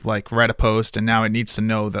reader, and you've like read a post, and now it needs to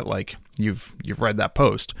know that like you've read that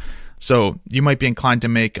post. So you might be inclined to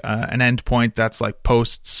make an endpoint that's like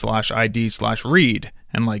post/id/read,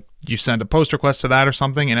 and like you send a post request to that or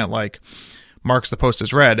something, and it like marks the post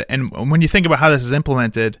as read. And when you think about how this is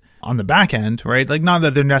implemented on the back end, right? Like not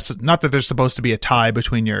that there's supposed to be a tie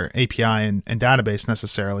between your API and database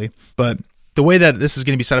necessarily, but the way that this is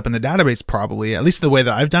going to be set up in the database, probably, at least the way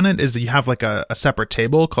that I've done it, is that you have like a separate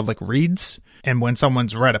table called like reads. And when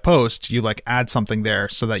someone's read a post, you like add something there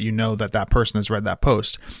so that you know that person has read that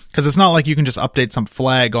post. Because it's not like you can just update some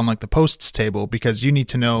flag on like the posts table, because you need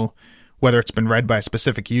to know whether it's been read by a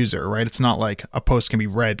specific user, right? It's not like a post can be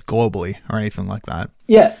read globally or anything like that.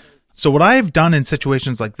 Yeah. So what I've done in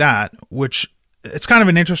situations like that, which it's kind of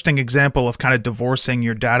an interesting example of kind of divorcing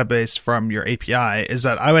your database from your API, is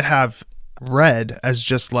that I would have read as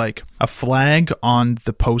just like a flag on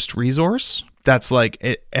the post resource. That's like,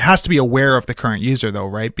 it has to be aware of the current user though,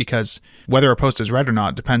 right? Because whether a post is read or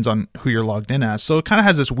not depends on who you're logged in as. So it kind of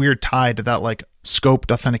has this weird tie to that like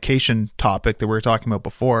scoped authentication topic that we were talking about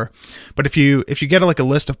before. But if you get like a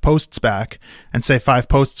list of posts back and say 5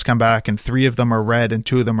 posts come back and 3 of them are read and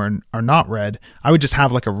 2 of them are not read, I would just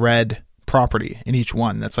have like a read property in each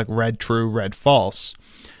one. That's like read true, read false.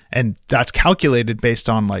 And that's calculated based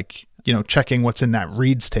on like, checking what's in that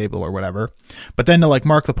reads table or whatever. But then to like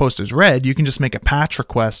mark the post as read, you can just make a patch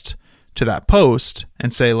request to that post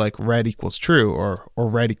and say like read equals true or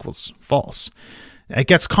read equals false. It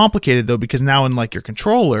gets complicated though, because now in like your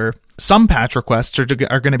controller, some patch requests are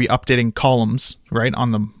going to be updating columns, right,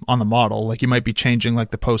 on the model. Like you might be changing like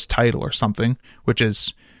the post title or something, which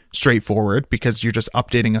is straightforward because you're just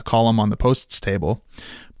updating a column on the posts table.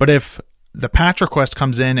 But if the patch request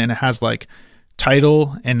comes in and it has like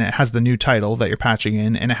title and it has the new title that you're patching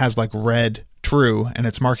in and it has like red true and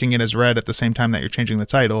it's marking it as red at the same time that you're changing the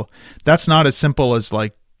title, that's not as simple as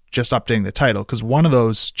like just updating the title, because one of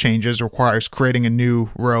those changes requires creating a new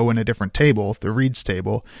row in a different table, the reads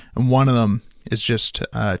table, and one of them is just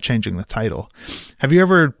changing the title. Have you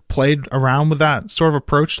ever played around with that sort of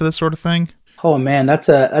approach to this sort of thing? Oh man, that's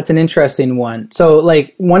an interesting one. So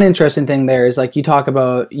like one interesting thing there is like you talk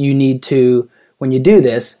about you need to, when you do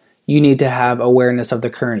this, you need to have awareness of the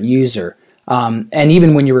current user. And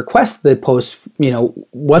even when you request the post,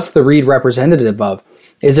 what's the read representative of?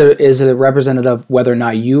 Is it representative whether or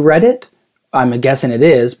not you read it? I'm guessing it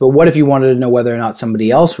is, but what if you wanted to know whether or not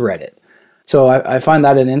somebody else read it? So I find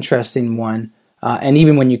that an interesting one. And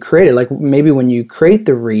even when you create it, like maybe when you create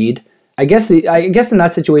the read, I guess in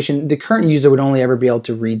that situation, the current user would only ever be able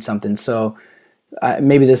to read something. So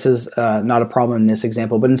maybe this is not a problem in this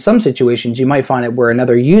example, but in some situations you might find it where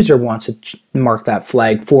another user wants to mark that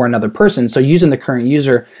flag for another person. So using the current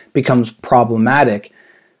user becomes problematic.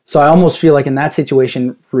 So I almost feel like in that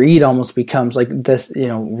situation, read almost becomes like this,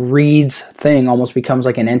 reads thing almost becomes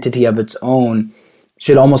like an entity of its own.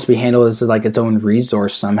 Should almost be handled as like its own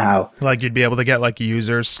resource somehow. Like you'd be able to get like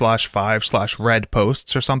users /5/red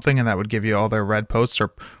posts or something, and that would give you all their red posts or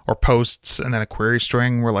posts, and then a query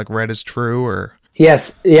string where like red is true or.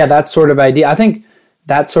 Yes, yeah, that sort of idea. I think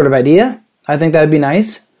that'd be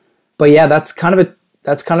nice. But yeah, that's kind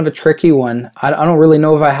of a tricky one. I don't really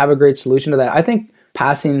know if I have a great solution to that. I think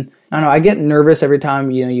passing, I don't know, I get nervous every time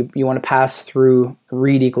you want to pass through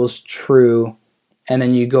read equals true, and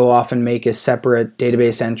then you go off and make a separate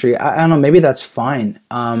database entry. I don't know, maybe that's fine.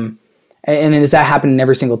 And then is that happening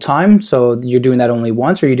every single time? So you're doing that only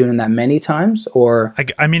once, or are you doing that many times? Or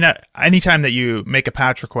I mean, anytime that you make a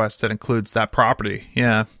patch request that includes that property,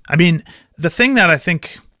 yeah. I mean, the thing that I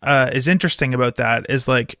think is interesting about that is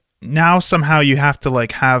like now somehow you have to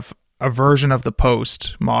like have a version of the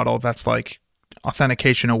post model that's like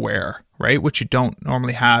authentication aware, right? Which you don't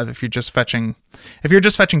normally have if you're just fetching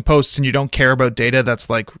posts and you don't care about data that's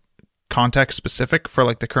like context specific for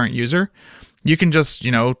like the current user. You can just,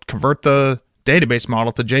 convert the database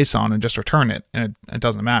model to JSON and just return it, and it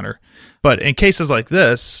doesn't matter. But in cases like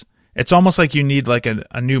this, it's almost like you need like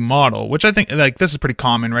a new model, which I think like this is pretty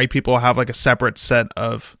common, right? People have like a separate set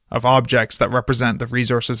of objects that represent the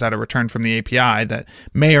resources that are returned from the API that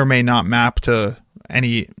may or may not map to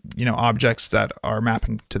any, objects that are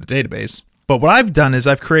mapping to the database. But what I've done is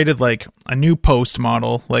I've created like a new post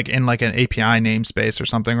model, like in like an API namespace or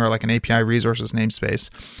something, or like an API resources namespace.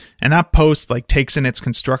 And that post like takes in its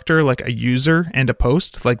constructor, like a user and a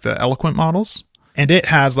post, like the Eloquent models. And it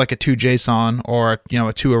has like a toJSON or, a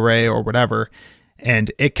toArray or whatever.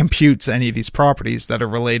 And it computes any of these properties that are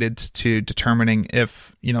related to determining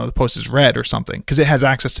if, the post is read or something, because it has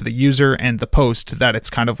access to the user and the post that it's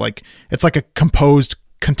kind of like, it's like a composed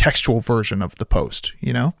contextual version of the post,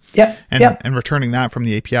 Yeah. And returning that from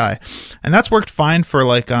the API. And that's worked fine for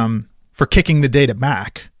like, for kicking the data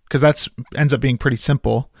back, because that's ends up being pretty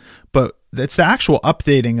simple. But it's the actual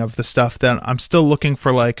updating of the stuff that I'm still looking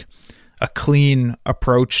for like a clean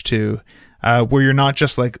approach to, where you're not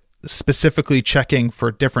just like specifically checking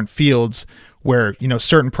for different fields where,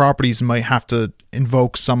 certain properties might have to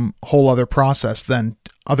invoke some whole other process than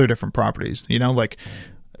other different properties,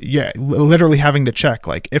 literally having to check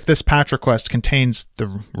like if this patch request contains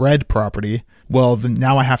the red property, well, then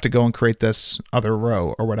now I have to go and create this other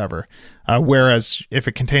row or whatever. Whereas if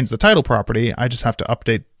it contains the title property, I just have to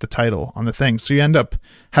update the title on the thing. So you end up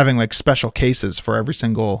having like special cases for every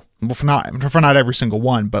single, well, for not every single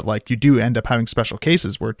one, but like you do end up having special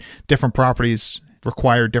cases where different properties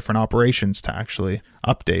require different operations to actually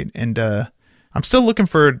update. And I'm still looking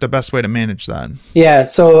for the best way to manage that. Yeah,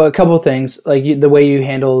 so a couple of things, like the way you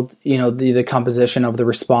handled, the composition of the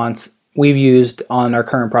response. We've used on our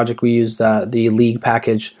current project, we use the League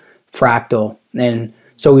package Fractal. And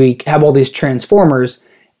so we have all these transformers,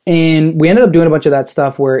 and we ended up doing a bunch of that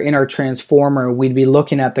stuff where in our transformer, we'd be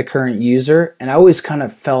looking at the current user. And I always kind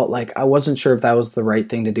of felt like I wasn't sure if that was the right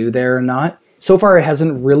thing to do there or not. So far, it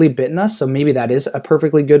hasn't really bitten us. So maybe that is a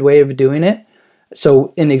perfectly good way of doing it.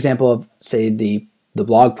 So in the example of, say, the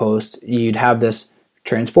blog post, you'd have this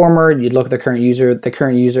transformer, you'd look at the current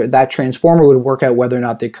user, that transformer would work out whether or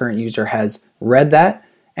not the current user has read that,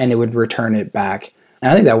 and it would return it back.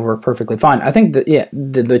 And I think that would work perfectly fine. I think that,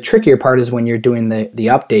 the trickier part is when you're doing the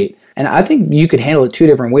update. And I think you could handle it two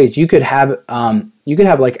different ways. You could have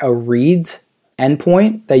like a reads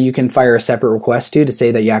endpoint that you can fire a separate request to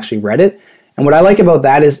say that you actually read it. And what I like about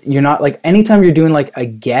that is you're not like, anytime you're doing like a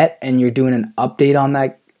get and you're doing an update on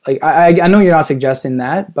that, like I know you're not suggesting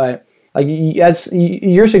that, but like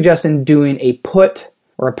you're suggesting doing a put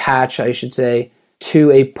or a patch, I should say,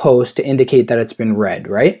 to a post to indicate that it's been read,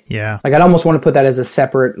 right? Yeah. Like I'd almost want to put that as a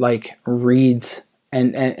separate like reads,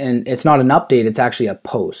 and it's not an update, it's actually a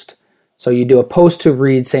post. So you do a post to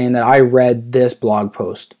read saying that I read this blog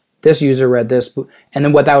post. This user read this. And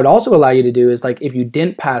then what that would also allow you to do is like if you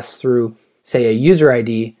didn't pass through, say, a user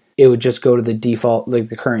ID, it would just go to the default, like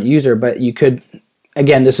the current user. But you could,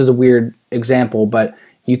 again, this is a weird example, but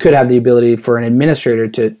you could have the ability for an administrator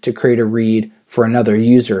to create a read for another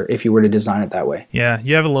user if you were to design it that way. Yeah,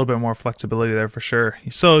 you have a little bit more flexibility there for sure.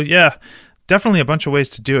 So yeah, definitely a bunch of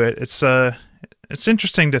ways to do it. It's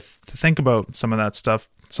interesting to think about some of that stuff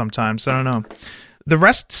sometimes. I don't know. The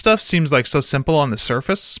REST stuff seems like so simple on the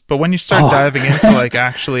surface, but when you start diving into like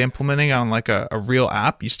actually implementing on like a real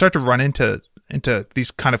app, you start to run into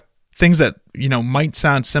these kind of things that, you know, might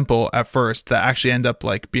sound simple at first that actually end up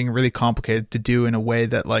like being really complicated to do in a way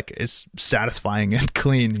that like is satisfying and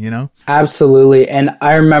clean, you know? Absolutely. And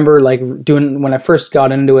I remember like when I first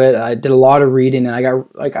got into it, I did a lot of reading and I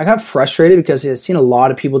got frustrated because I've seen a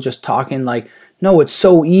lot of people just talking like, no, it's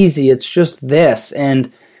so easy. It's just this.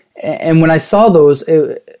 And when I saw those,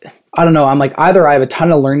 I don't know, I'm like, either I have a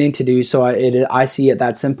ton of learning to do, so I see it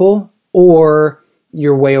that simple, or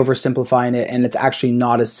you're way oversimplifying it and it's actually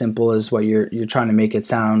not as simple as what you're trying to make it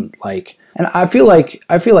sound like. And I feel like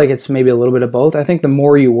it's maybe a little bit of both. I think the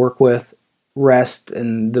more you work with REST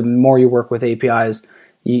and the more you work with APIs,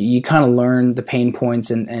 you kind of learn the pain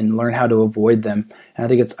points and learn how to avoid them. And I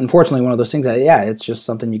think it's unfortunately one of those things that, yeah, it's just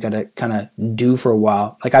something you got to kind of do for a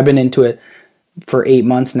while. Like I've been into it for 8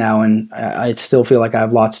 months now, and I still feel like I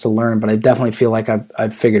have lots to learn, but I definitely feel like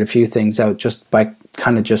I've figured a few things out just by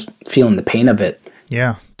kind of just feeling the pain of it.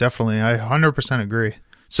 Yeah, definitely. I 100% agree.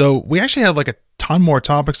 So we actually had like a ton more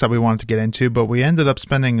topics that we wanted to get into, but we ended up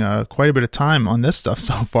spending quite a bit of time on this stuff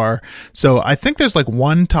so far. So I think there's like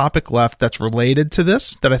one topic left that's related to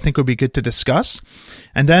this that I think would be good to discuss.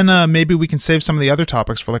 And then maybe we can save some of the other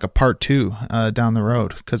topics for like a part 2 down the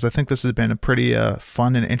road, because I think this has been a pretty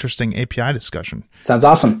fun and interesting API discussion. Sounds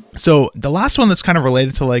awesome. So the last one that's kind of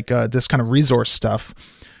related to like this kind of resource stuff,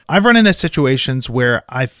 I've run into situations where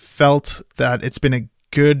I felt that it's been a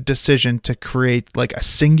good decision to create like a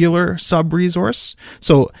singular sub-resource.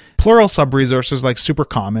 So plural sub-resources like super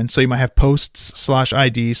common. So you might have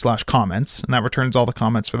posts/ID/comments, and that returns all the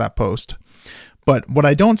comments for that post. But what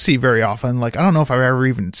I don't see very often, like I don't know if I've ever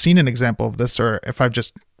even seen an example of this or if I've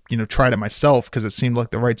just, you know, tried it myself because it seemed like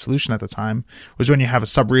the right solution at the time, was when you have a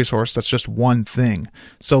sub-resource that's just one thing.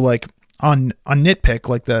 So like on Nitpick,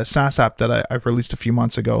 like the SaaS app that I've released a few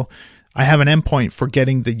months ago, I have an endpoint for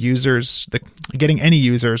getting the users, getting any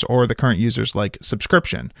users or the current users like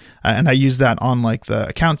subscription, and I use that on like the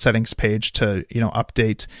account settings page to, you know,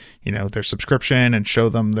 update, you know, their subscription and show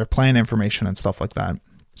them their plan information and stuff like that.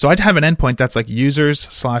 So I'd have an endpoint that's like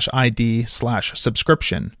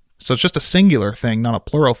users/ID/subscription. So it's just a singular thing, not a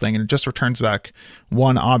plural thing, and it just returns back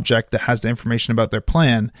one object that has the information about their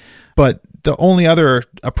plan. But the only other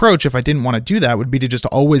approach, if I didn't want to do that, would be to just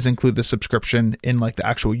always include the subscription in like the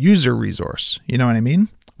actual user resource. You know what I mean?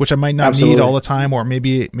 Which I might not need all the time, or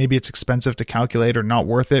maybe it's expensive to calculate or not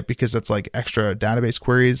worth it because it's like extra database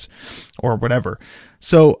queries or whatever.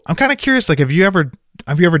 So I'm kind of curious, like, have you ever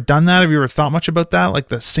done that? Have you ever thought much about that? Like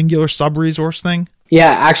the singular sub-resource thing?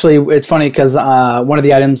 Yeah, actually, it's funny because one of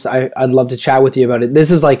the items I'd love to chat with you about it. This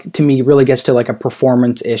is like, to me, really gets to like a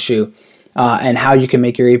performance issue and how you can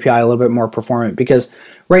make your API a little bit more performant. Because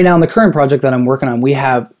right now in the current project that I'm working on, we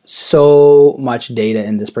have so much data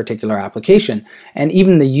in this particular application. And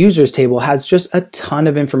even the users table has just a ton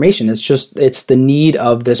of information. It's the need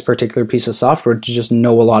of this particular piece of software to just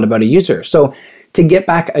know a lot about a user. So to get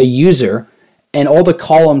back a user and all the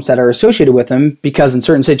columns that are associated with them, because in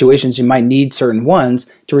certain situations you might need certain ones,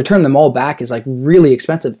 to return them all back is like really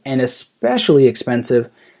expensive, and especially expensive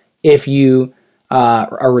if you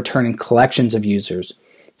are returning collections of users.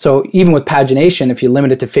 So even with pagination, if you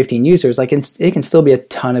limit it to 15 users, like it can still be a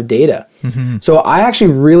ton of data. Mm-hmm. So I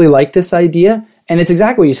actually really like this idea, and it's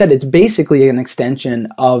exactly what you said. It's basically an extension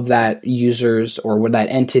of that users or that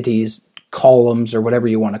entity's columns or whatever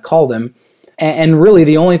you want to call them. And really,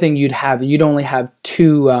 the only thing you'd only have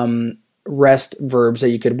 2 REST verbs that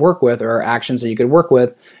you could work with, or actions that you could work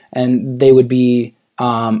with, and they would be,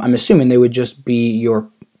 I'm assuming they would just be your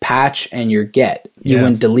patch and your get. You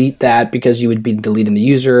wouldn't delete that because you would be deleting the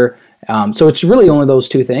user, So it's really only those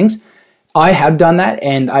two things. I have done that,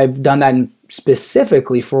 and I've done that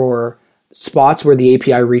specifically for spots where the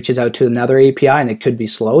API reaches out to another API and it could be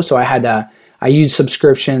slow. So I use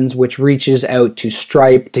subscriptions, which reaches out to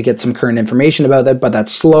Stripe to get some current information about that, but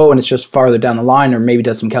that's slow and it's just farther down the line, or maybe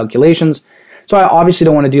does some calculations. So I obviously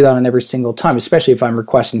don't want to do that on every single time, especially if I'm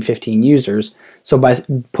requesting 15 users. So by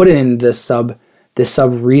putting in this sub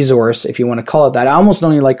resource, if you want to call it that, I almost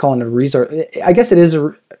don't even like calling it a resource. I guess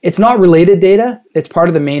it's not related data. It's part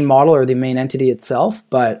of the main model or the main entity itself,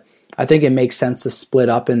 but I think it makes sense to split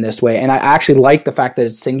up in this way. And I actually like the fact that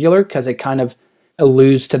it's singular because it kind of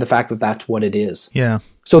alludes to the fact that that's what it is. Yeah.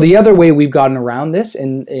 So the other way we've gotten around this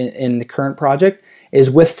in the current project is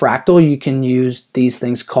with Fractal, you can use these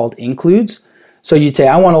things called includes. So you'd say,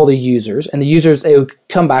 I want all the users, and the users, it would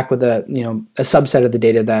come back with a subset of the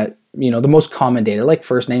data that, the most common data, like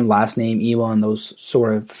first name, last name, email, and those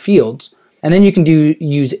sort of fields. And then you can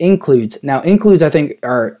use includes. Now, includes, I think,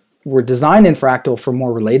 were designed in Fractal for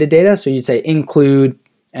more related data. So you'd say include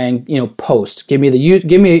and, post. Give me the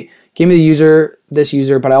user, this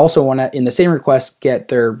user, but I also want to, in the same request, get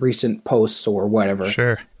their recent posts or whatever.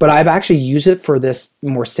 Sure. But I've actually used it for this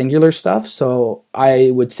more singular stuff. So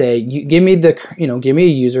I would say, give me a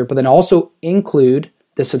user, but then also include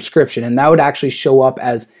the subscription. And that would actually show up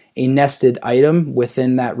as a nested item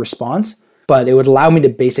within that response. But it would allow me to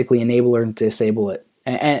basically enable or disable it.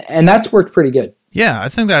 And that's worked pretty good. Yeah, I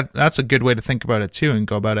think that's a good way to think about it too and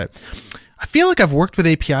go about it. I feel like I've worked with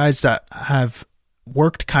APIs that have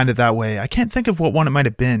worked kind of that way. I can't think of what one it might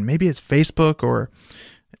have been. Maybe it's Facebook or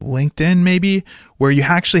LinkedIn, maybe, where you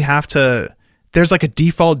actually have to, there's like a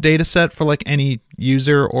default data set for like any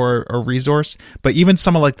user or resource, but even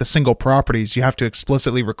some of like the single properties, you have to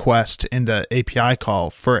explicitly request in the API call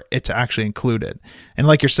for it to actually include it. And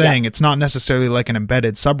like you're saying, It's not necessarily like an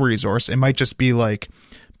embedded sub-resource. It might just be like,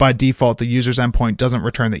 by default, the user's endpoint doesn't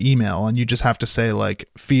return the email, and you just have to say like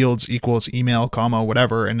fields equals email, comma,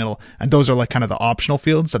 whatever, and those are like kind of the optional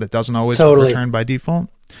fields that it doesn't always return by default.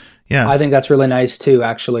 Yeah, I think that's really nice too,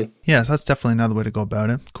 actually. Yeah, so that's definitely another way to go about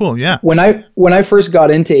it. Cool, yeah. When I first got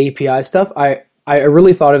into API stuff, I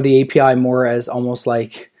really thought of the API more as almost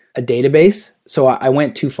like a database. So I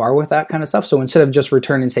went too far with that kind of stuff. So instead of just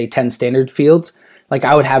returning, say, 10 standard fields, like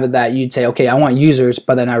I would have it that you'd say, okay, I want users,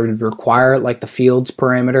 but then I would require like the fields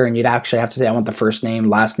parameter, and you'd actually have to say, I want the first name,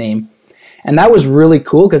 last name. And that was really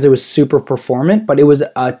cool because it was super performant, but it was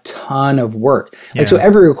a ton of work. Like, so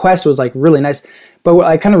every request was like really nice. But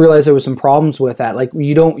I kind of realized there was some problems with that. Like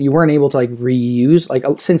you weren't able to like reuse, like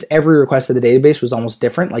since every request to the database was almost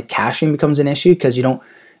different, like caching becomes an issue because you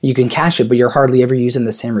can cache it, but you're hardly ever using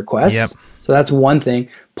the same requests. Yep. So that's one thing.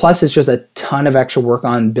 Plus, it's just a ton of extra work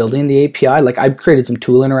on building the API. Like I've created some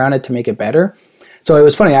tooling around it to make it better. So it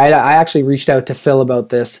was funny. I actually reached out to Phil about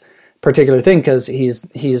this particular thing because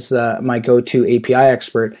he's my go-to API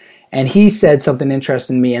expert. And he said something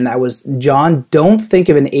interesting to me, and that was, John, don't think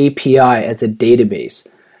of an API as a database.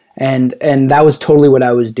 And that was totally what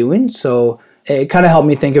I was doing. So it kind of helped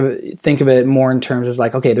me think of it more in terms of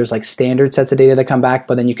like, okay, there's like standard sets of data that come back,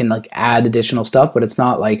 but then you can like add additional stuff. But it's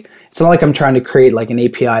not like I'm trying to create like an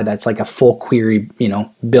API that's like a full query,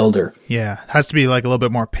 builder. Yeah, it has to be like a little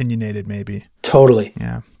bit more opinionated, maybe. Totally.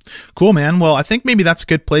 Yeah. Cool, man. Well, I think maybe that's a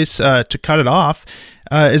good place to cut it off.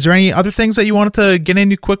 Is there any other things that you wanted to get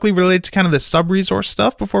into quickly related to kind of the sub-resource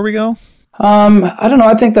stuff before we go? I don't know.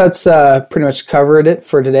 I think that's pretty much covered it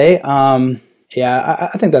for today. Yeah,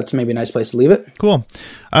 I think that's maybe a nice place to leave it. Cool.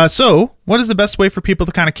 So what is the best way for people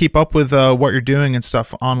to kind of keep up with what you're doing and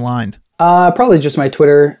stuff online? Probably just my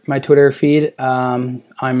Twitter feed. I'm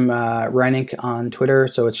Reinink on Twitter,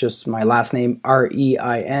 so it's just my last name,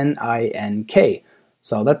 REININK.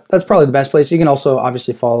 So that's probably the best place. You can also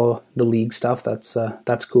obviously follow the league stuff. That's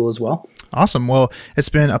cool as well. Awesome. Well, it's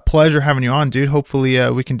been a pleasure having you on, dude. Hopefully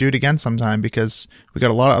we can do it again sometime because we got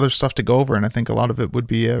a lot of other stuff to go over, and I think a lot of it would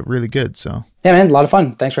be really good. So yeah, man, a lot of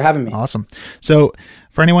fun. Thanks for having me. Awesome. So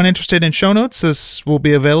for anyone interested in show notes, this will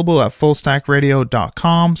be available at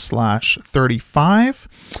fullstackradio.com/35.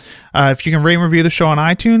 If you can rate and review the show on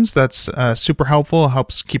iTunes, that's super helpful. It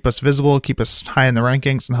helps keep us visible, keep us high in the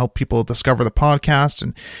rankings, and help people discover the podcast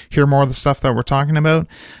and hear more of the stuff that we're talking about.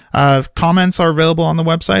 Comments are available on the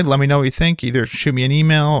website. Let me know what you think. Either shoot me an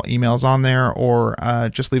email's on there, or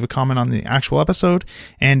just leave a comment on the actual episode.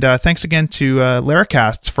 And thanks again to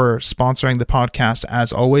Laracasts for sponsoring the podcast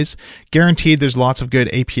as always. Guaranteed there's lots of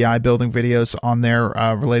good API building videos on there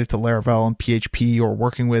related to Laravel and PHP, or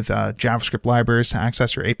working with JavaScript libraries to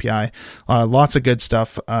access your API. Lots of good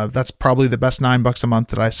stuff. That's probably the best $9 a month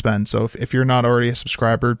that I spend. So if you're not already a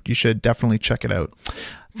subscriber, you should definitely check it out.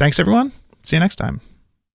 Thanks, everyone. See you next time.